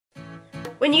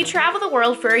When you travel the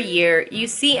world for a year, you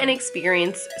see and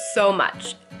experience so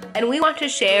much, and we want to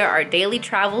share our daily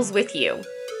travels with you.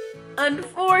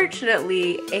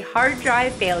 Unfortunately, a hard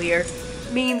drive failure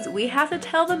means we have to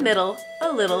tell the middle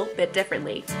a little bit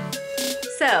differently.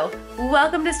 So,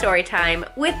 welcome to Storytime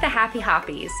with the Happy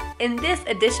Hoppies in this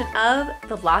edition of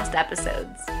The Lost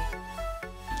Episodes.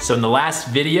 So in the last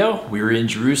video, we were in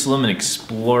Jerusalem and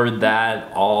explored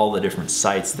all the different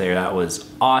sites there. That was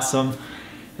awesome.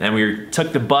 And then we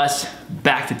took the bus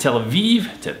back to Tel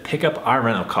Aviv to pick up our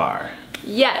rental car.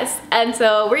 Yes, and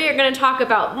so we're going to talk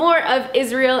about more of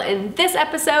Israel in this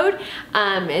episode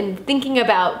and thinking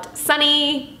about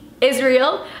sunny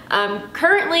Israel.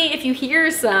 Currently, if you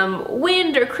hear some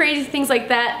wind or crazy things like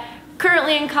that,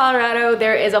 currently in Colorado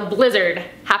there is a blizzard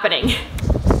happening.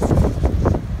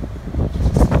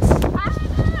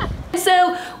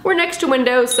 So we're next to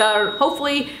windows, so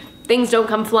hopefully things don't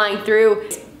come flying through.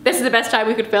 This is the best time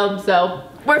we could film, so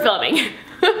we're filming.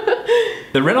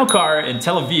 The rental car in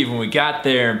Tel Aviv, when we got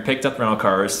there and picked up rental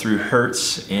cars through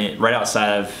Hertz, right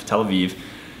outside of Tel Aviv,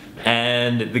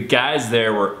 and the guys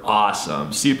there were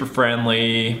awesome, super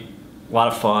friendly, a lot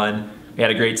of fun. We had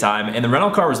a great time, and the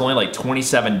rental car was only like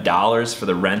 $27 for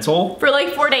the rental. For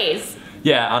like 4 days.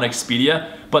 Yeah, on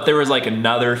Expedia, but there was like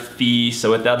another fee, so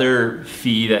with the other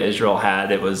fee that Israel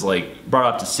had, it was like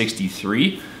brought up to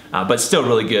 63. But still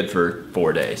really good for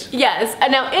 4 days. Yes, and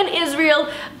now in Israel,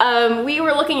 we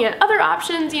were looking at other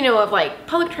options, you know, of like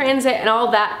public transit and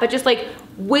all that, but just like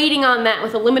waiting on that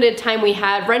with the limited time we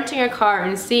had, renting a car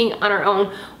and seeing on our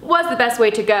own was the best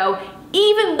way to go,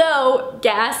 even though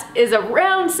gas is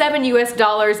around $7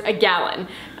 US a gallon.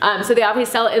 So they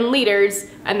obviously sell it in liters,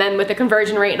 and then with the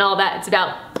conversion rate and all that, it's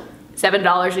about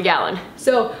 $7 a gallon.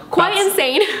 So quite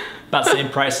insane. About the same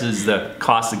price as the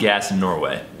cost of gas in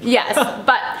Norway. Yes,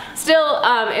 but still,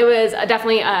 it was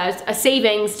definitely a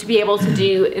savings to be able to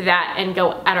do that and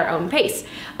go at our own pace.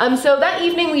 So that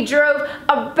evening we drove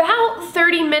about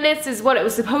 30 minutes is what it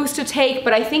was supposed to take,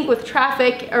 but I think with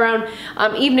traffic around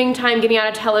evening time getting out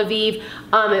of Tel Aviv,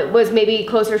 it was maybe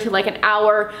closer to like an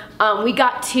hour. We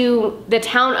got to the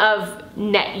town of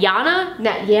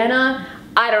Netyana.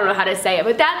 I don't know how to say it,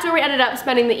 but that's where we ended up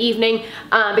spending the evening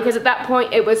because at that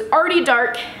point it was already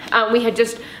dark. We had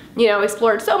just, you know,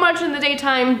 explored so much in the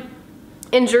daytime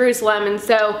in Jerusalem, and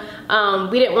so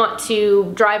we didn't want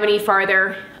to drive any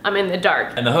farther in the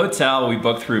dark. And the hotel we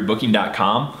booked through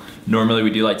booking.com. Normally we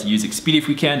do like to use Expedia if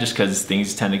we can, just because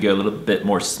things tend to go a little bit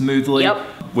more smoothly. Yep.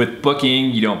 With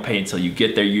booking, you don't pay until you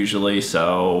get there usually,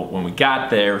 so when we got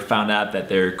there, we found out that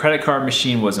their credit card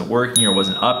machine wasn't working or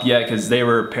wasn't up yet because they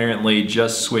were apparently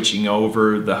just switching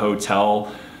over the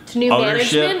hotel to new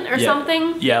management or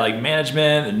something? Yeah, like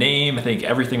management, the name, I think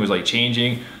everything was like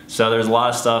changing. So there's a lot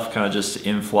of stuff kind of just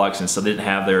in flux, and so they didn't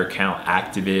have their account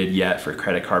activated yet for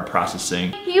credit card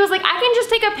processing. He was like, I can just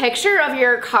take a picture of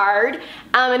your card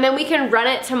and then we can run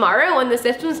it tomorrow when the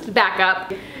system's back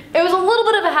up. It was a little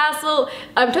bit of a hassle.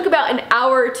 Took about an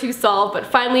hour to solve, but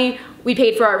finally we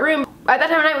paid for our room. At that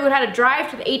time of night we would have to drive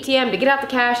to the ATM to get out the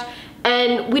cash,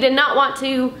 and we did not want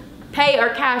to pay our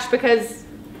cash because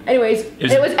anyways,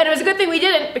 it was a good thing we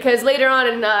didn't, because later on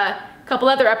in a couple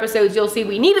other episodes you'll see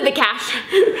we needed the cash.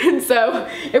 And so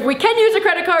if we can use a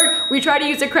credit card, we try to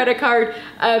use a credit card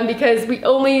because we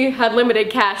only had limited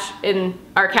cash in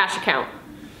our cash account.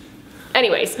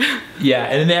 Anyways. Yeah,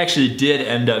 and then they actually did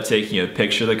end up taking a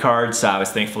picture of the card, so I was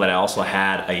thankful that I also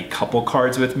had a couple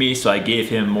cards with me, so I gave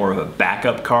him more of a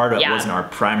backup card. It wasn't our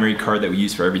primary card that we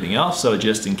used for everything else, so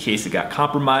just in case it got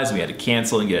compromised and we had to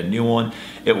cancel and get a new one,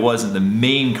 it wasn't the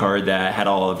main card that had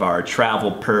all of our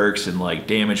travel perks and like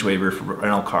damage waiver for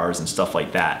rental cars and stuff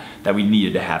like that we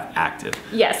needed to have active.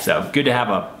 Yes. So good to have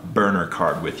a burner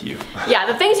card with you. Yeah,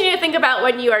 the things you need to think about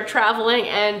when you are traveling,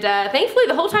 and thankfully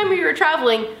the whole time we were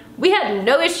traveling, we had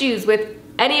no issues with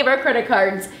any of our credit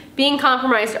cards being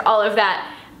compromised or all of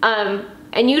that.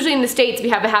 And usually in the States we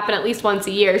have it happen at least once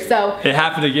a year, so. It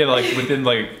happened again like within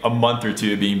like a month or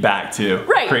two of being back too.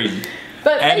 Right. Crazy.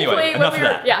 But anyway, enough of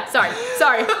that. Yeah,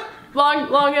 sorry.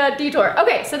 long detour.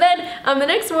 Okay, so then the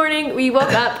next morning we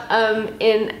woke up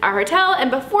in our hotel, and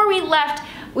before we left,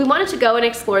 we wanted to go and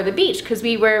explore the beach because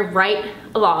we were right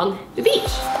along the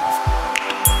beach.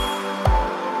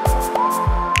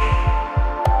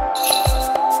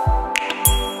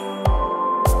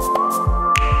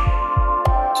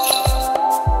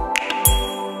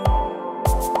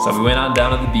 So we went on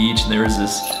down to the beach, and there was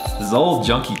this old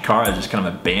junky car that just kind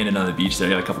of abandoned on the beach there.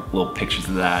 I got a couple little pictures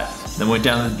of that. Then went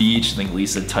down to the beach. I think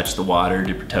Lisa touched the water,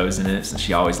 dipped her toes in it, since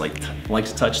she always likes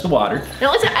to touch the water.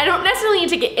 Now listen, I don't necessarily need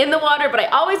to get in the water, but I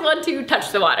always want to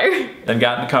touch the water. Then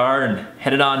got in the car and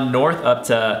headed on north up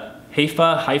to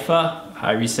Haifa,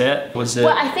 however you say it. Was it?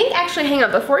 Well, I think actually, hang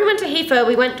on. Before we went to Haifa,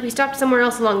 we stopped somewhere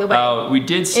else along the way. Oh, we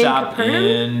did stop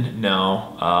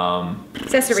Capernaum?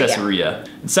 Caesarea.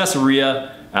 In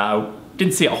Caesarea,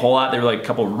 didn't see a whole lot. There were like a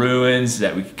couple ruins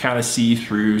that we could kind of see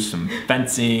through some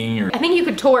fencing. I think you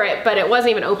could tour it, but it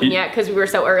wasn't even open yet because we were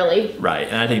so early. Right,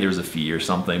 and I think there was a fee or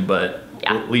something, but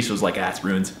at least it was like, it's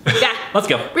ruins. Yeah. Let's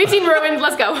go. We've seen ruins,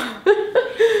 let's go.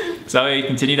 So we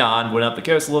continued on, went up the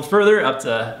coast a little further, up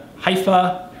to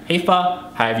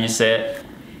Haifa, however you say it.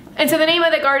 And so the name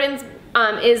of the gardens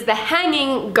is the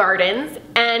Hanging Gardens,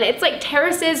 and it's like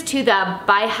terraces to the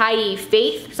Baha'i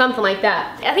faith, something like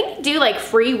that. I think they do like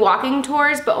free walking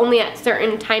tours, but only at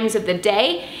certain times of the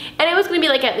day. And it was gonna be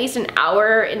like at least an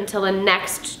hour until the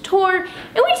next tour.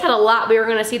 And we just had a lot we were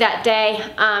gonna see that day.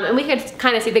 And we could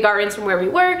kind of see the gardens from where we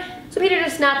were. So Peter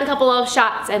just snapped a couple of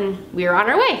shots and we were on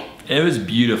our way. It was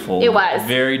beautiful. It was.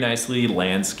 Very nicely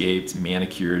landscaped,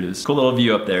 manicured. It was a cool little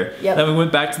view up there. Yep. Then we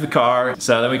went back to the car.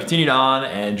 So then we continued on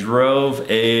and drove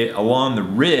along the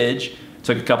ridge.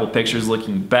 Took a couple pictures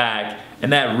looking back.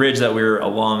 And that ridge that we were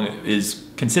along is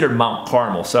considered Mount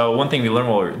Carmel. So one thing we learned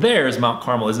while we were there is Mount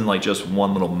Carmel isn't like just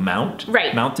one little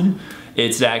mountain.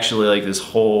 It's actually like this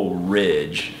whole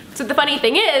ridge. So the funny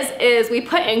thing is we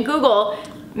put in Google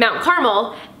Mount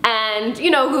Carmel, and you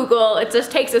know Google, it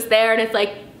just takes us there and it's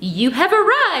like, you have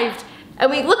arrived. And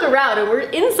we look around and we're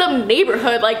in some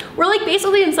neighborhood, like we're like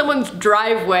basically in someone's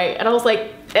driveway. And I was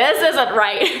like, this isn't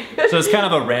right. So it's kind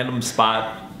of a random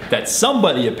spot that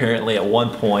somebody apparently at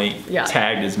one point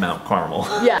tagged as Mount Carmel.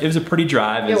 Yeah. It was a pretty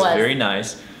drive, it was very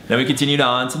nice. Then we continued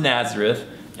on to Nazareth,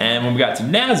 and when we got to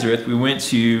Nazareth, we went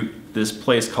to this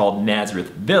place called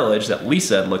Nazareth Village that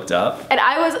Lisa had looked up. And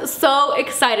I was so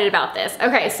excited about this.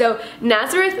 Okay, so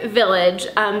Nazareth Village,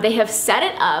 they have set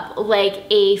it up like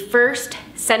a 1st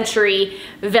century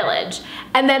village.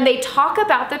 And then they talk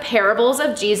about the parables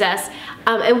of Jesus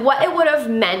and what it would have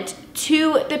meant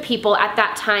to the people at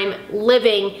that time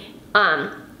living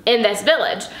in this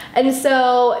village. And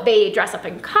so they dress up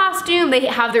in costume, they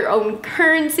have their own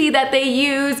currency that they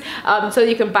use, so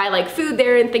you can buy like food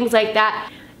there and things like that.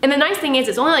 And the nice thing is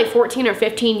it's only like 14 or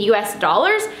 15 US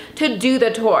dollars to do the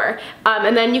tour.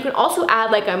 And then you can also add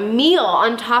like a meal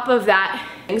on top of that.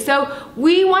 And so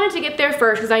we wanted to get there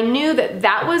first because I knew that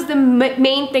that was the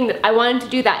main thing that I wanted to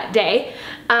do that day.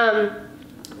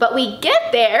 But we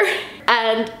get there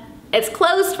and it's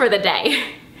closed for the day.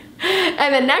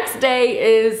 And the next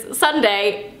day is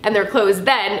Sunday and they're closed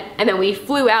then, and then we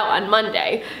flew out on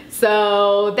Monday.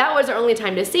 So that was our only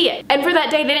time to see it. And for that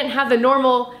day they didn't have the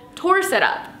normal tour set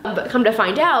up. But come to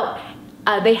find out,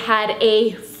 they had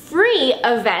a free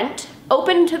event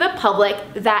open to the public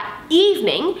that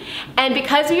evening, and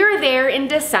because we were there in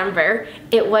December,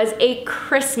 it was a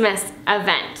Christmas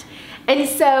event. And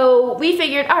so we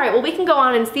figured, all right, well we can go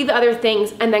on and see the other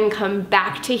things and then come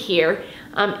back to here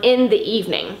in the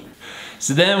evening.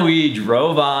 So then we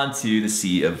drove on to the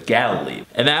Sea of Galilee,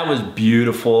 and that was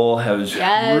beautiful. It was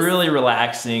really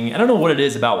relaxing. I don't know what it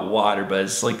is about water, but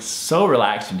it's like so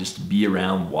relaxing just to be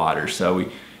around water. So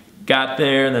we got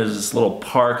there and there's this little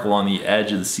park along the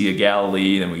edge of the Sea of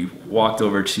Galilee, and we walked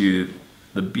over to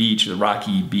the beach, the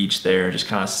rocky beach there, and just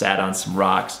kind of sat on some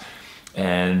rocks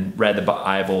and read the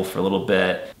Bible for a little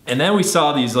bit. And then we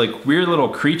saw these like weird little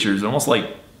creatures, almost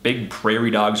like big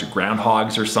prairie dogs or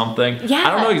groundhogs or something. Yeah.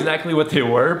 I don't know exactly what they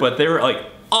were, but they were like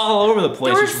all over the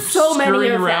place. There were so many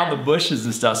scurrying of around them. the bushes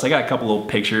and stuff. So I got a couple little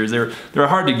pictures. They were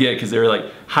hard to get because they were like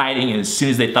hiding, and as soon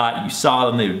as they thought you saw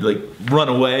them, they would like run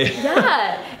away.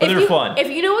 Yeah. But they were fun. If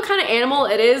you know what kind of animal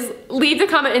it is, leave the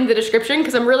comment in the description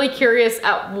because I'm really curious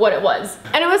at what it was.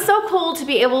 And it was so cool to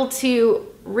be able to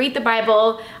read the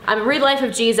Bible, read the life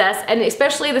of Jesus, and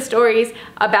especially the stories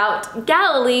about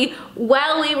Galilee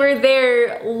while we were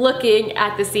there looking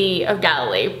at the Sea of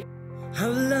Galilee. How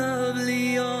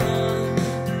lovely are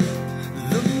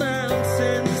the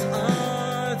mountains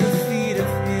are the feet of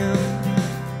him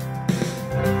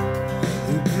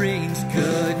who brings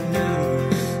good news.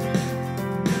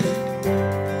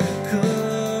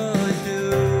 Good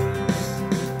news.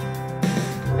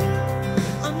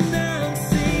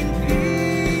 Announcing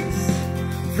peace,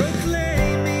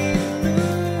 proclaiming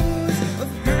news of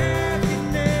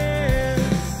happiness.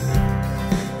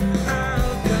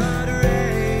 Our God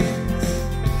reigns.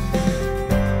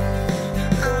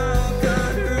 Our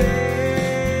God reigns.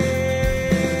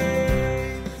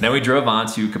 Then we drove on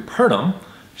to Capernaum,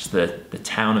 which is the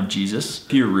town of Jesus. A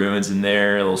few ruins in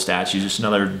there, little statues, just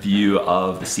another view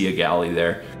of the Sea of Galilee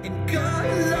there. And God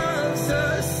loves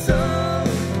us so.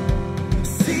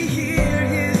 See here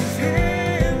his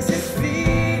hands, his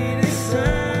feet, his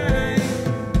side.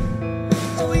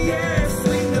 Oh yes,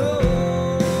 we know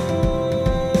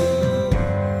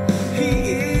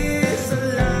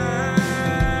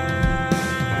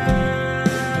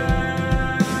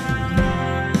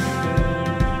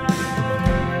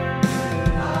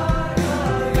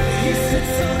He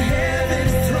sits on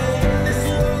heaven's throne. This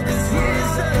world is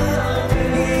his alone.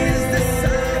 He is the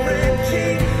sovereign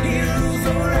king. He rules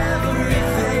over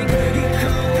everything. He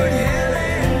conquered hell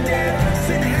and death.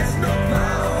 Sin has no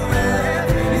power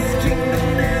left. His kingdom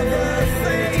never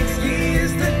fades. He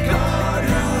is the God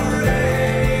who reigns.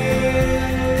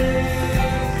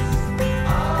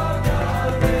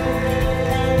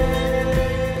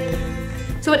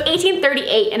 So in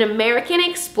 1838, an American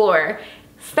explorer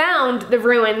found the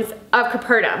ruins of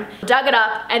Capernaum, dug it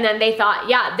up, and then they thought,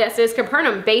 yeah, this is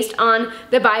Capernaum, based on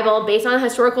the Bible, based on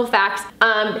historical facts.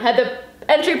 Had the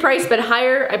entry price been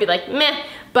higher, I'd be like, meh,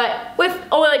 but with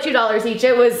only like $2 each,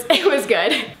 it was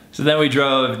good. So then we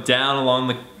drove down along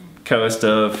the coast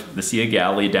of the Sea of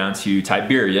Galilee down to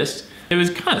Tiberias. It was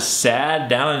kind of sad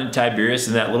down in Tiberias,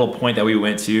 and that little point that we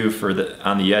went to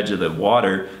on the edge of the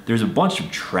water, there's a bunch of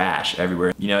trash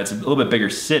everywhere. You know, it's a little bit bigger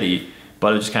city,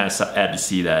 but it was just kind of sad to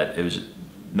see that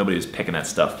nobody was picking that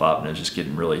stuff up, and it was just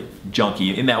getting really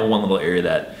junky in that one little area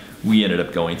that we ended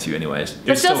up going to anyways.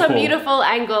 There's still so some cool. beautiful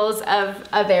angles of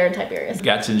there in Tiberias.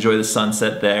 Got to enjoy the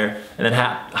sunset there, and then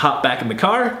hop back in the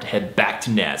car to head back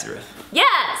to Nazareth. Yeah,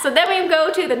 so then we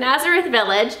go to the Nazareth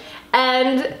village,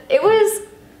 and it was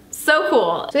so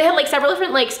cool. So they had like several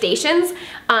different like stations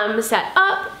set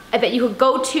up that you could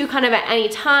go to kind of at any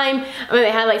time. I mean,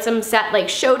 they had like some set like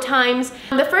show times.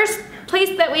 The first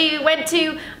place that we went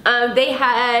to, they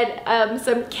had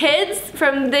some kids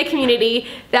from the community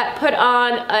that put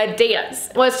on a dance.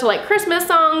 It was to like Christmas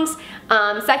songs,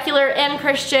 secular and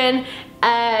Christian,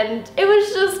 and it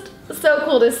was just so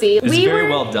cool to see. It was very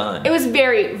well done. It was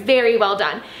very, very well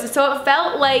done. So it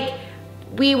felt like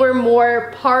we were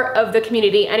more part of the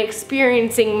community and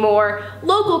experiencing more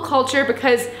local culture,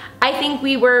 because I think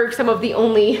we were some of the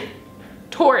only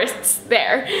tourists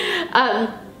there.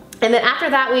 And then after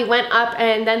that we went up,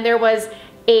 and then there was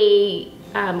a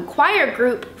choir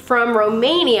group from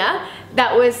Romania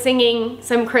that was singing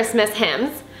some Christmas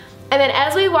hymns. And then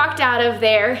as we walked out of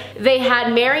there, they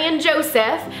had Mary and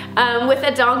Joseph with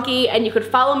a donkey, and you could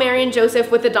follow Mary and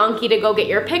Joseph with the donkey to go get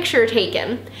your picture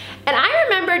taken. And I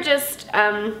remember just,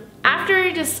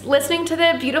 after just listening to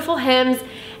the beautiful hymns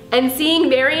and seeing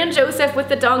Mary and Joseph with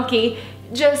the donkey,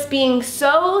 just being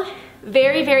so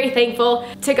very, very thankful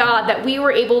to God that we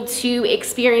were able to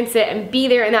experience it and be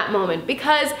there in that moment.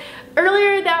 Because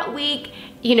earlier that week,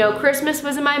 you know, Christmas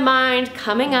was in my mind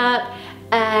coming up,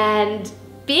 and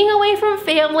being away from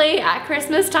family at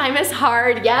Christmas time is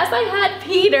hard. Yes, I had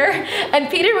Peter, and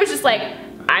Peter was just like,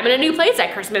 I'm in a new place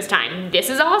at Christmas time. This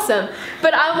is awesome.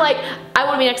 But I'm like, I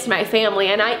want to be next to my family.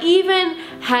 And I even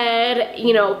had,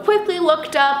 you know, quickly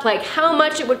looked up like how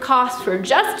much it would cost for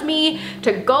just me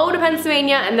to go to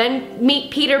Pennsylvania and then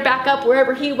meet Peter back up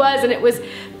wherever he was, and it was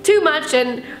too much.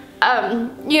 And,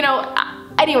 you know,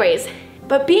 anyways,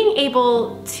 but being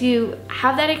able to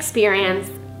have that experience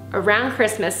around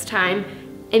Christmas time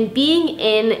and being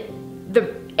in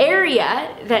the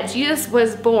area that Jesus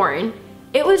was born,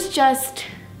 it was just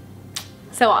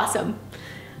so awesome.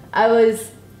 I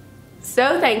was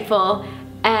so thankful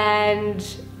and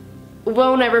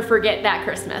won't ever forget that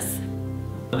Christmas.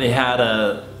 They had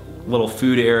a little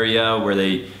food area where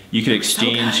you could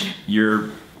exchange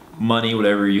your money,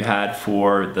 whatever you had,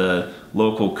 for the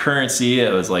local currency.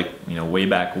 It was like, you know, way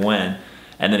back when,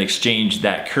 and then exchange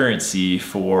that currency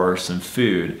for some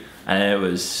food. And it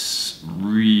was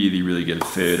really, really good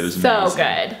food. It was amazing. So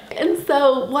good. And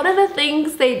so one of the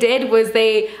things they did was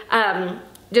they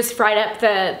just fried up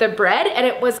the bread, and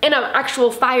it was in an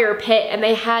actual fire pit, and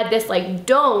they had this like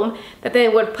dome that they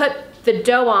would put the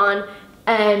dough on,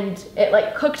 and it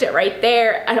like cooked it right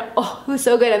there. And oh, it was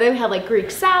so good. And then we had like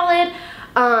Greek salad,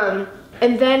 and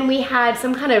then we had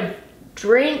some kind of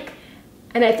drink,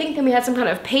 and I think then we had some kind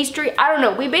of pastry. I don't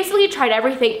know. We basically tried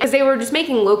everything, because they were just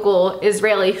making local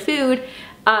Israeli food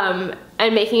and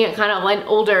making it kind of an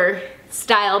older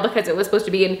style, because it was supposed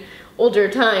to be an older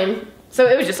time. So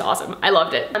it was just awesome. I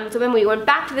loved it. So then we went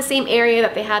back to the same area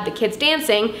that they had the kids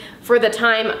dancing for the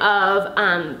time of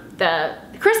the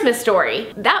Christmas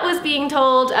story. That was being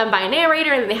told by a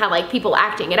narrator, and they had like people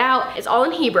acting it out. It's all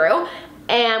in Hebrew,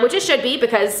 and which it should be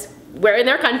because we're in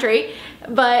their country.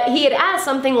 But he had asked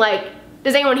something like,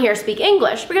 does anyone here speak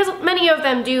English? Because many of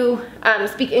them do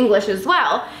speak English as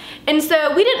well. And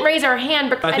so we didn't raise our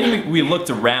hand. I think we looked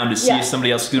around to see if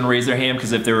somebody else was going to raise their hand,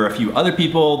 because if there were a few other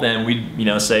people, then we'd, you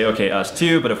know, say, okay, us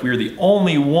too. But if we were the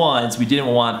only ones, we didn't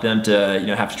want them to, you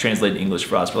know, have to translate in English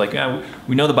for us. We're like,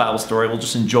 we know the Bible story. We'll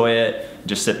just enjoy it,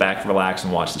 just sit back, relax,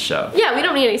 and watch the show. Yeah, we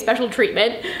don't need any special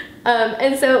treatment.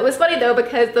 And so it was funny though,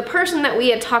 because the person that we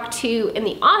had talked to in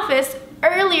the office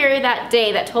earlier that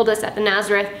day that told us at the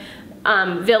Nazareth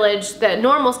village, the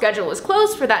normal schedule was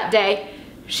closed for that day,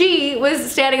 she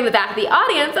was standing in the back of the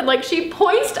audience and like she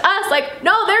points to us like,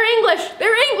 no, they're English,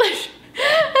 they're English.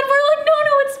 And we're like, no,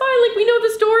 it's fine, like we know the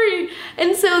story.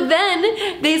 And so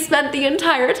then they spent the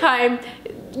entire time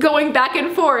going back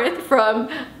and forth from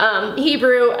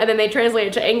Hebrew, and then they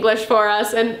translated to English for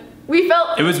us, and we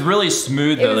felt... It was really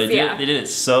smooth though, was, they did it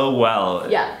so well.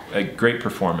 Yeah. A great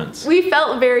performance. We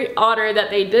felt very honored that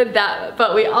they did that,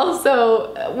 but we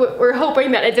also were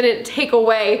hoping that it didn't take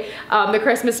away the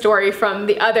Christmas story from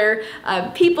the other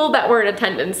people that were in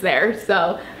attendance there.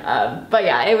 So, but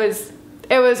yeah, it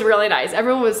was really nice.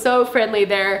 Everyone was so friendly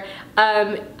there.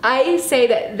 I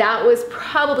say that was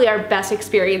probably our best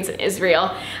experience in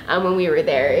Israel when we were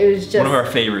there. It was just one of our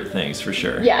favorite things for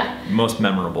sure. Yeah. Most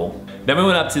memorable. Then we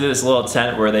went up to this little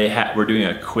tent where they were doing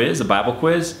a quiz, a Bible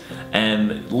quiz,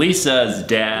 and Lisa's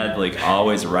dad like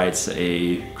always writes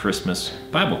a Christmas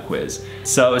Bible quiz.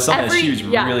 So it's something that she was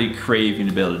really craving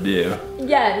to be able to do.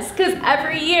 Yes, because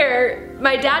every year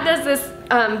my dad does this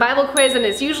Bible quiz, and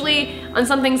it's usually on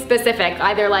something specific,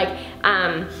 either like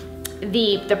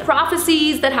the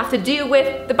prophecies that have to do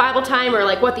with the Bible time, or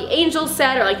like what the angels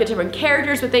said, or like the different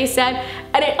characters, what they said,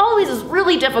 and it always is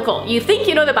really difficult. You think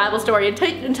you know the Bible story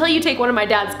until you take one of my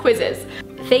dad's quizzes.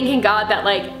 Thanking God that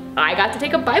like I got to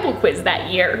take a Bible quiz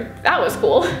that year. That was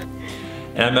cool.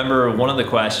 And I remember one of the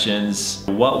questions,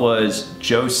 what was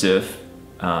Joseph,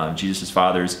 Jesus'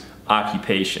 father's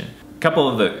occupation? A couple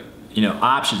of the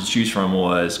options to choose from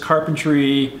was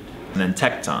carpentry and then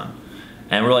tecton.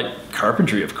 And we're like,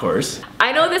 carpentry, of course.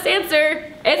 I know this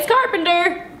answer, it's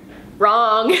carpenter.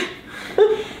 Wrong.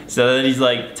 So then he's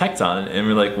like, tecton, and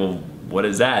we're like, well, what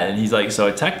is that? And he's like, so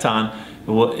a tecton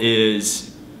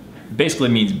basically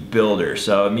means builder.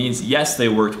 So it means, yes, they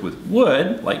worked with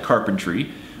wood, like carpentry,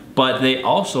 but they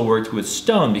also worked with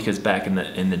stone, because back in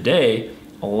the day,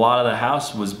 a lot of the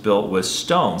house was built with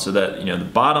stone, so that the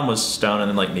bottom was stone, and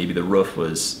then like maybe the roof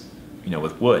was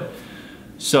with wood.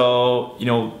 So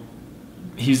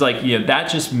he's like, that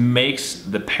just makes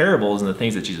the parables and the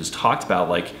things that Jesus talked about,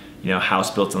 like house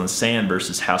built on the sand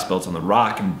versus house built on the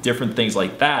rock, and different things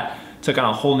like that took on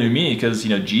a whole new meaning, because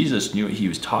Jesus knew what he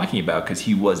was talking about, because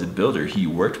he was a builder. He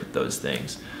worked with those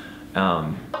things.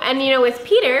 And with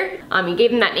Peter, he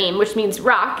gave him that name, which means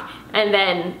rock, and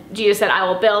then Jesus said, I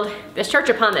will build this church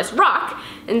upon this rock.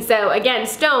 And so again,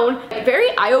 stone, very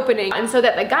eye-opening. And so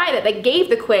that the guy that gave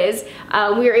the quiz,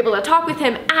 we were able to talk with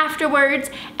him afterwards,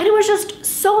 and it was just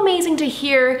so amazing to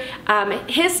hear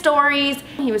his stories.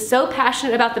 He was so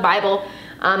passionate about the Bible,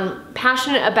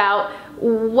 passionate about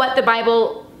what the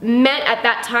Bible meant at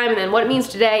that time and then what it means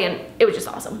today, and it was just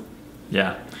awesome.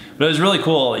 Yeah, but it was really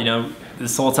cool,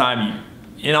 this whole time,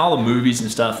 in all the movies and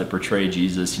stuff that portray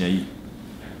Jesus,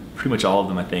 pretty much all of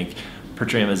them, I think,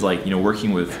 portray him as like,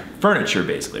 working with furniture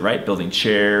basically, right? Building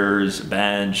chairs,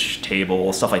 bench,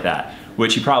 table, stuff like that,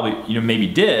 which he probably, maybe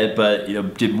did, but,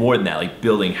 did more than that, like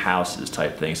building houses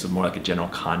type thing. So more like a general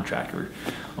contractor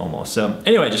almost. So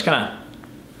anyway, just kind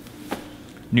of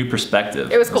new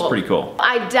perspective. It was cool. It was pretty cool.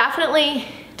 I definitely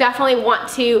want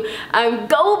to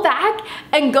go back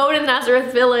and go to the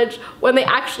Nazareth village when they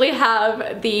actually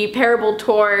have the parable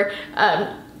tour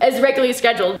as regularly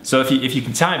scheduled. So if you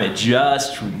can time it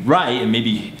just right, and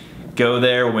maybe go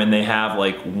there when they have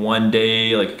like one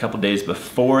day, like a couple days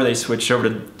before they switch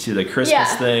over to the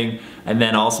Christmas thing, and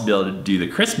then also be able to do the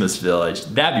Christmas village,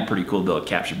 that'd be pretty cool to be able to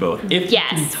capture both. If you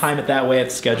can time it that way, if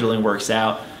the scheduling works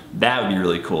out, that would be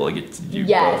really cool to get to do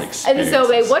both experiences. And so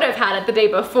they would have had it the day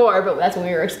before, but that's when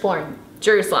we were exploring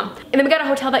Jerusalem. And then we got a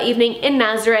hotel that evening in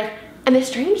Nazareth. And the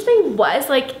strange thing was,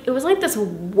 like, it was like this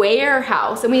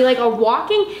warehouse, and we like are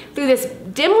walking through this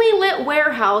dimly lit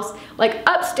warehouse, like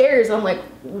upstairs. And I'm like,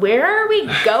 where are we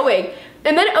going?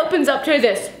 And then it opens up to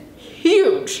this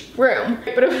huge room,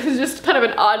 but it was just kind of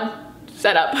an odd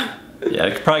setup. Yeah,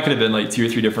 it probably could have been like 2 or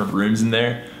 3 different rooms in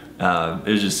there. It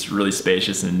was just really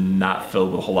spacious and not filled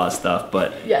with a whole lot of stuff,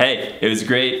 but hey, it was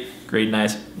great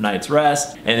nice night's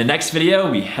rest. In the next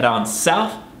video, we head on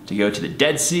south to go to the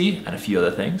Dead Sea and a few other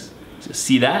things. So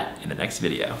see that in the next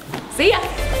video. See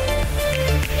ya.